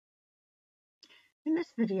In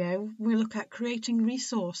this video, we look at creating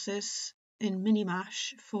resources in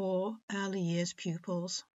Minimash for early years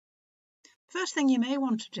pupils. First thing you may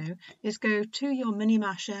want to do is go to your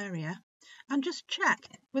Minimash area and just check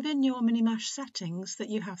within your Minimash settings that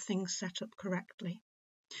you have things set up correctly.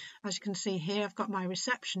 As you can see here, I've got my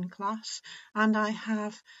reception class and I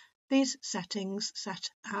have these settings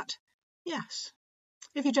set at yes.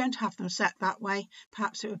 If you don't have them set that way,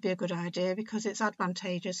 perhaps it would be a good idea because it's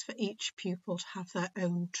advantageous for each pupil to have their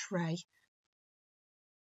own tray.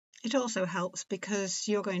 It also helps because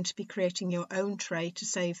you're going to be creating your own tray to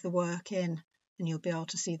save the work in, and you'll be able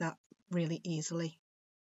to see that really easily.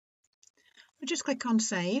 We just click on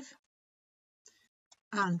Save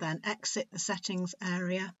and then exit the settings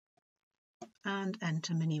area and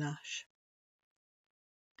enter Minimash.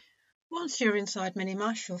 Once you're inside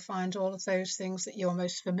Minimash, you'll find all of those things that you're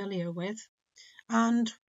most familiar with.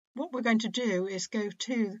 And what we're going to do is go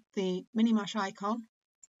to the Minimash icon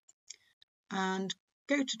and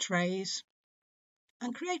go to Trays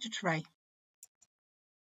and create a tray.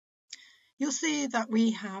 You'll see that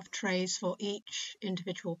we have trays for each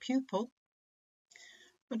individual pupil,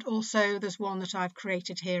 but also there's one that I've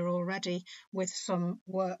created here already with some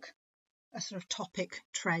work, a sort of topic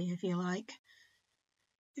tray, if you like.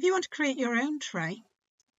 If you want to create your own tray,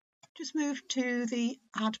 just move to the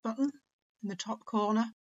Add button in the top corner,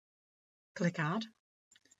 click Add,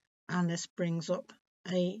 and this brings up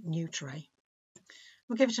a new tray.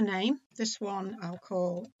 We'll give it a name. This one I'll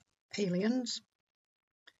call Aliens,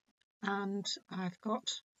 and I've got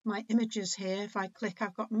my images here. If I click,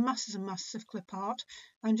 I've got masses and masses of clip art.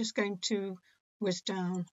 I'm just going to whiz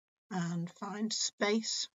down and find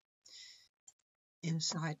Space.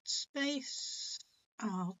 Inside Space,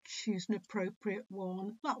 I'll choose an appropriate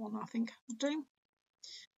one. That one I think will do.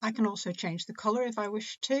 I can also change the colour if I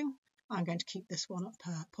wish to. I'm going to keep this one at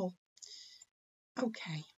purple. OK.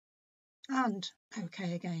 And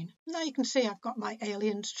OK again. Now you can see I've got my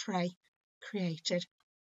Aliens tray created.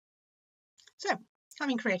 So,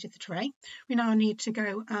 having created the tray, we now need to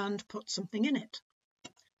go and put something in it.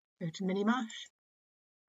 Go to Minimash,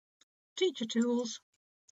 Teacher Tools,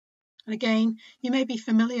 and again, you may be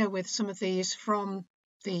familiar with some of these from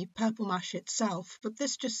the Purple Mash itself, but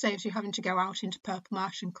this just saves you having to go out into Purple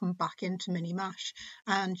Mash and come back into Minimash,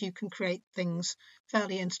 and you can create things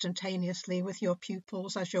fairly instantaneously with your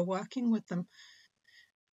pupils as you're working with them.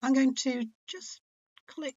 I'm going to just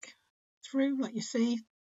click through, like you see,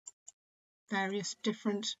 various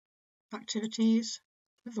different activities.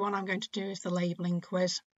 The one I'm going to do is the labelling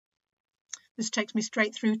quiz. This takes me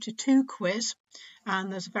straight through to 2 quiz,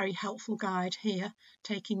 and there's a very helpful guide here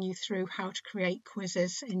taking you through how to create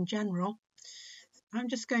quizzes in general. I'm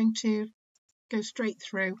just going to go straight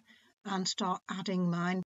through and start adding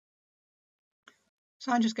mine.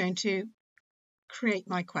 So I'm just going to create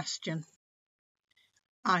my question.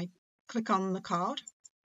 I click on the card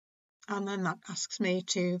and then that asks me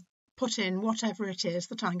to put in whatever it is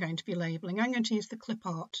that I'm going to be labelling. I'm going to use the clip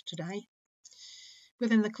art today.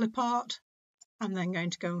 Within the clip art, I'm then going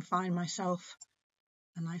to go and find myself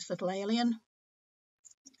a nice little alien,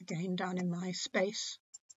 again down in my space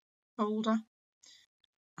folder,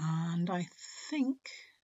 and I think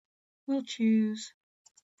we'll choose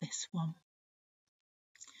this one.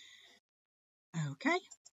 OK,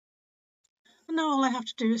 and now all I have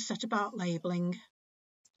to do is set about labelling.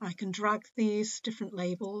 I can drag these different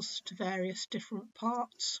labels to various different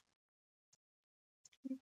parts.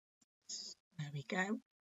 There we go.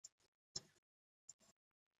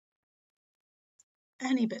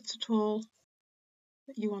 Any bits at all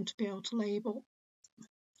that you want to be able to label.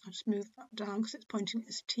 I'll just move that down because it's pointing at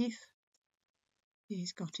his teeth.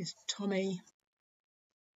 He's got his tummy.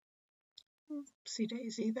 Oopsie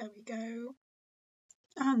daisy, there we go.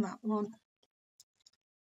 And that one.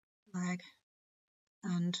 Leg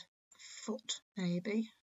and foot, maybe.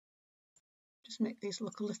 Just make these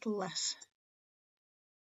look a little less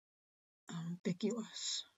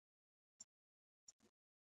ambiguous.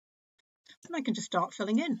 And I can just start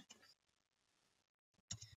filling in.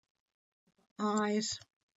 Eyes.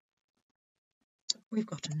 We've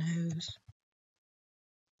got a nose.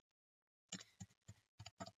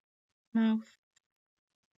 Mouth.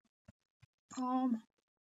 Arm.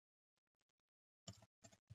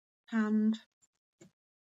 Hand.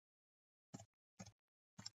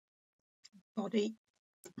 Body.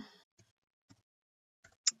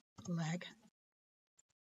 Leg.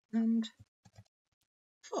 And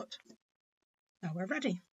foot. Now we're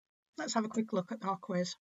ready. Let's have a quick look at our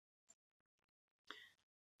quiz.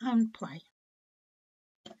 And play.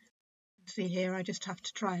 See here, I just have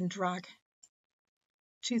to try and drag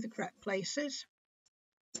to the correct places.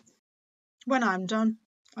 When I'm done,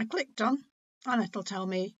 I click done and it'll tell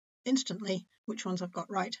me instantly which ones I've got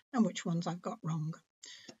right and which ones I've got wrong.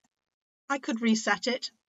 I could reset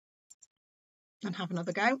it and have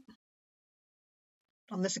another go.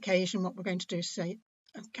 On this occasion, what we're going to do is say,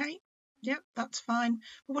 okay, yep, that's fine.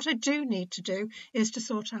 But what I do need to do is to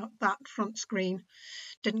sort out that front screen.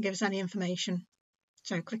 Didn't give us any information.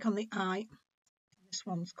 So click on the eye. This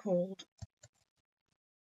one's called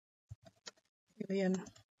alien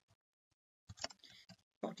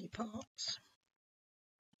body parts.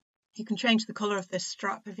 You can change the colour of this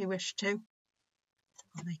strap if you wish to.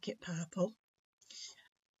 I'll make it purple.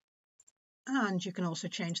 And you can also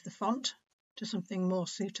change the font to something more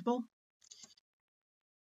suitable.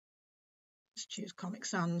 Let's choose Comic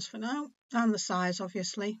Sans for now, and the size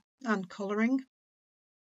obviously, and colouring.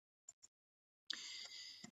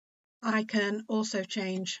 I can also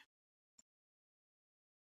change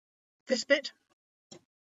this bit.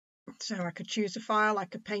 So I could choose a file, I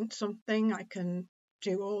could paint something, I can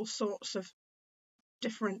do all sorts of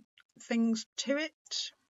different things to it,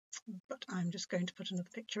 but I'm just going to put another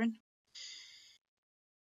picture in.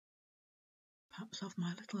 Perhaps of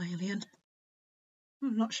my little alien.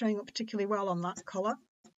 I'm not showing up particularly well on that colour.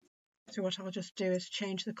 So what I'll just do is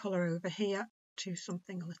change the colour over here to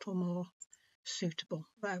something a little more suitable.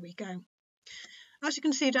 There we go. As you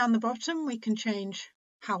can see down the bottom, we can change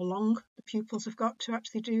how long the pupils have got to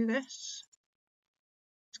actually do this.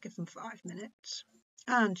 Let's give them 5 minutes.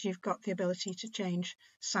 And you've got the ability to change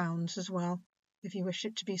sounds as well, if you wish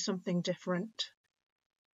it to be something different.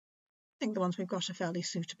 I think the ones we've got are fairly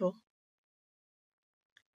suitable.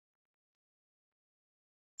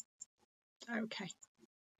 Okay.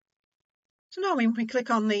 So now when we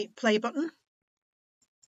click on the play button,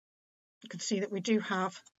 you can see that we do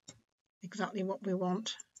have exactly what we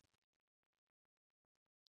want.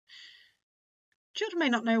 Children may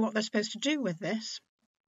not know what they're supposed to do with this.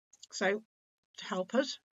 So to help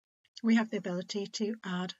us, we have the ability to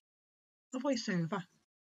add a voiceover.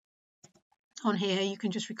 On here, you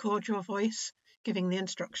can just record your voice giving the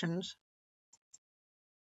instructions.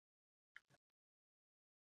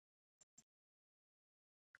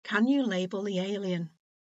 Can you label the alien?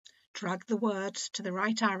 Drag the words to the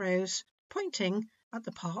right arrows, pointing at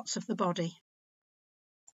the parts of the body.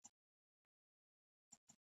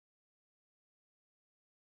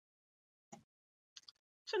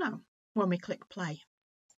 So now, when we click play,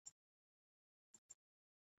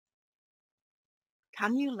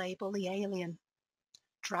 can you label the alien?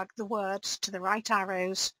 Drag the words to the right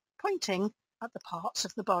arrows, pointing at the parts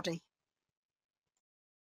of the body.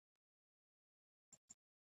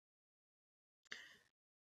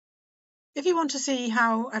 If you want to see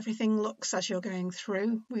how everything looks as you're going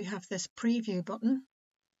through, we have this preview button,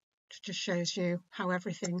 which just shows you how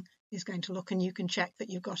everything is going to look, and you can check that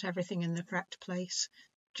you've got everything in the correct place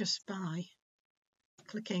just by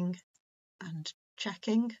clicking and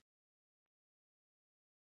checking.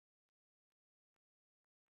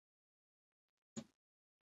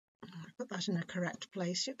 Put that in the correct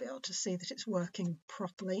place, you'll be able to see that it's working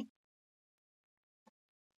properly.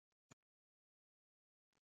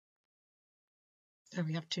 So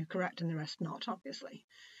we have 2 correct and the rest not, obviously.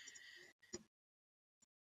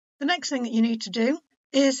 The next thing that you need to do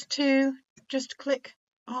is to just click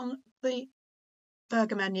on the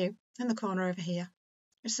burger menu in the corner over here.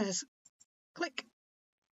 It says click,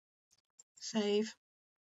 save,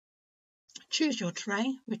 choose your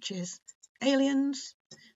tray, which is aliens.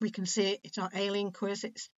 We can see it's our alien quiz,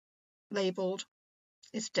 it's labelled,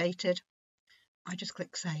 it's dated. I just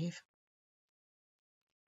click save.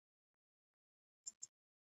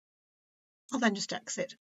 I'll then just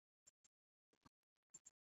exit.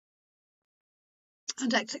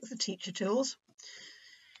 And exit the teacher tools.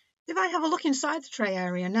 If I have a look inside the tray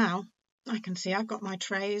area now, I can see I've got my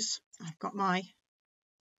trays, I've got my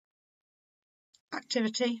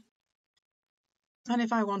activity, and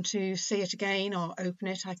if I want to see it again or open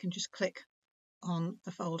it, I can just click on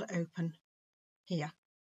the folder open here.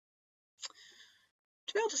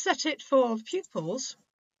 To be able to set it for pupils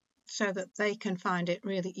so that they can find it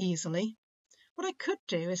really easily, what I could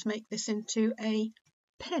do is make this into a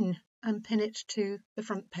pin and pin it to the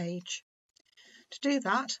front page. To do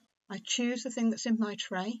that, I choose the thing that's in my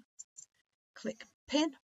tray, click pin,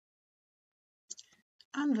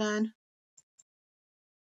 and then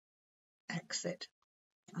exit.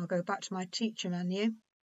 I'll go back to my teacher menu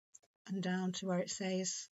and down to where it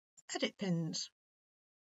says edit pins.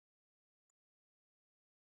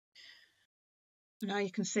 Now you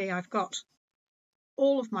can see I've got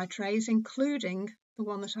all of my trays, including the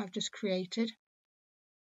one that I've just created.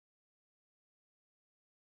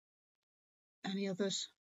 Any others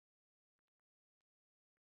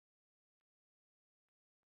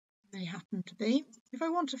they happen to be. If I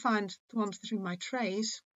want to find the ones that are in my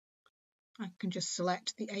trays, I can just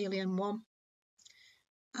select the alien one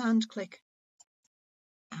and click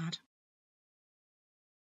Add.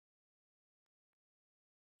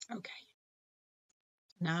 OK.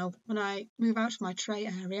 Now, when I move out of my tray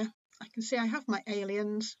area, I can see I have my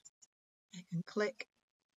aliens. I can click.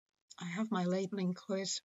 I have my labelling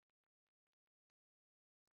quiz.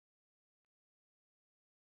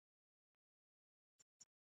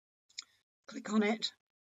 Click on it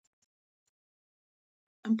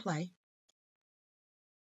and play.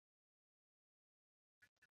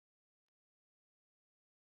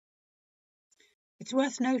 It's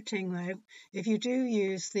worth noting, though, if you do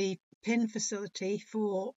use the pin facility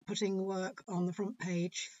for putting work on the front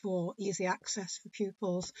page for easy access for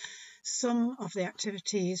pupils, some of the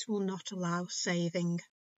activities will not allow saving.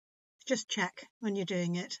 Just check when you're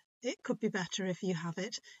doing it. It could be better if you have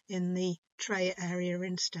it in the tray area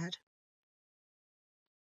instead.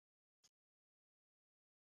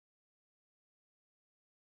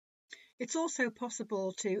 It's also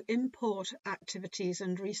possible to import activities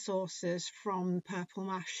and resources from Purple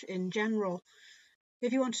Mash in general.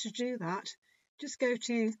 If you wanted to do that, just go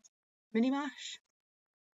to Minimash,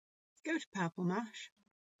 go to Purple Mash,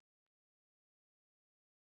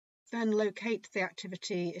 then locate the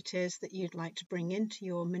activity it is that you'd like to bring into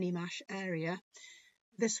your Minimash area.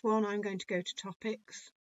 This one, I'm going to go to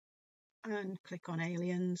Topics and click on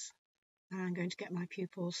Aliens, and I'm going to get my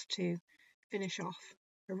pupils to finish off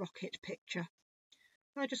a rocket picture.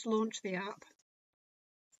 I just launch the app,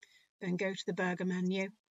 then go to the burger menu,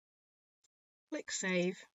 click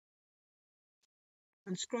Save,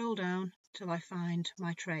 and scroll down till I find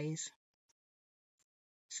my trays.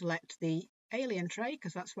 Select the alien tray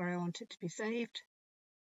because that's where I want it to be saved,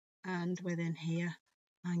 and within here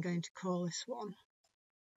I'm going to call this one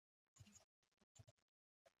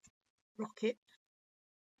Rocket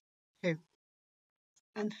 2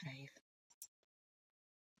 and save.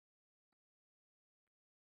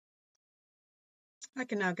 I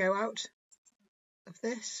can now go out of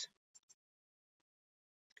this,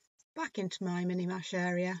 back into my Minimash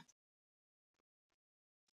area,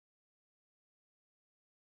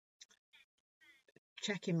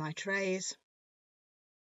 check in my trays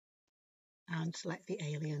and select the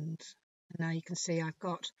aliens. And now you can see I've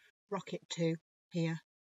got Rocket 2 here,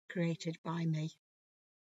 created by me.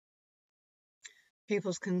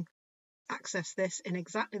 Pupils can access this in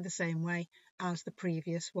exactly the same way as the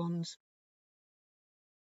previous ones.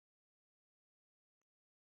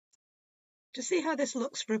 To see how this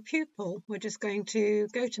looks for a pupil, we're just going to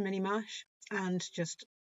go to Minimash and just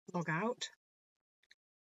log out.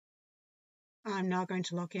 I'm now going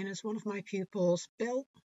to log in as one of my pupils, Bill.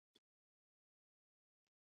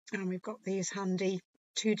 And we've got these handy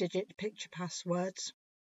 2-digit picture passwords.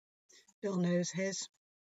 Bill knows his.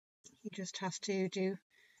 He just has to do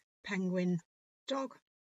penguin dog.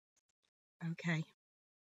 OK.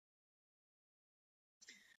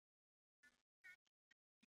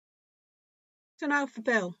 So now for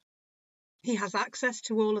Bill. He has access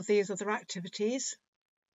to all of these other activities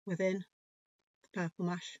within the Purple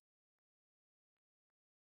Mash.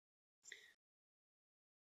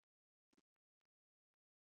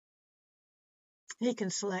 He can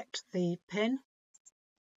select the pin,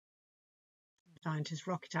 find his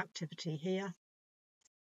rocket activity here,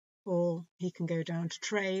 or he can go down to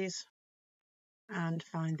trays and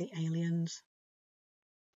find the aliens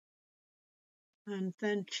and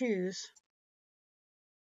then choose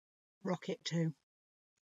Rocket 2.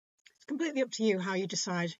 It's completely up to you how you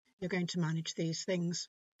decide you're going to manage these things.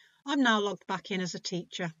 I'm now logged back in as a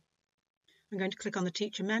teacher. I'm going to click on the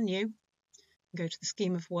teacher menu and go to the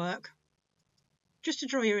scheme of work, just to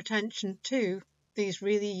draw your attention to these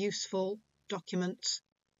really useful documents.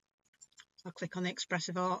 I'll click on the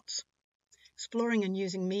expressive arts, exploring and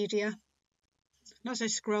using media. And as I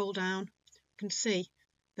scroll down, you can see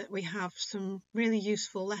that we have some really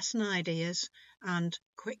useful lesson ideas and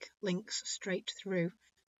quick links straight through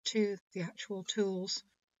to the actual tools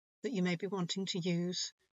that you may be wanting to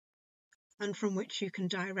use, and from which you can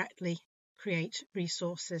directly create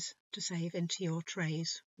resources to save into your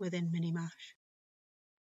trays within Minimash.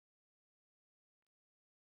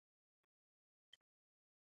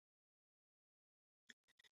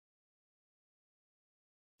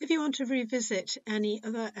 If you want to revisit any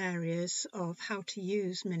other areas of how to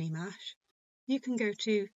use Minimash, you can go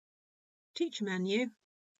to Teacher menu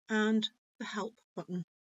and the Help button,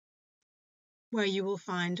 where you will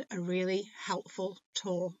find a really helpful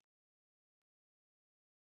tool.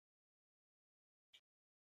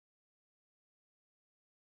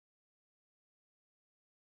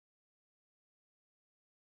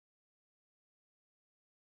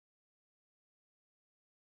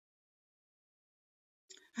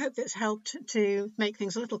 hope that's helped to make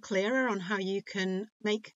things a little clearer on how you can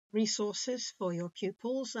make resources for your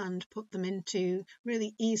pupils and put them into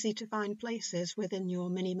really easy to find places within your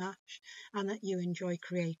mini match, and that you enjoy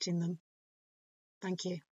creating them. Thank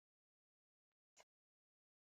you.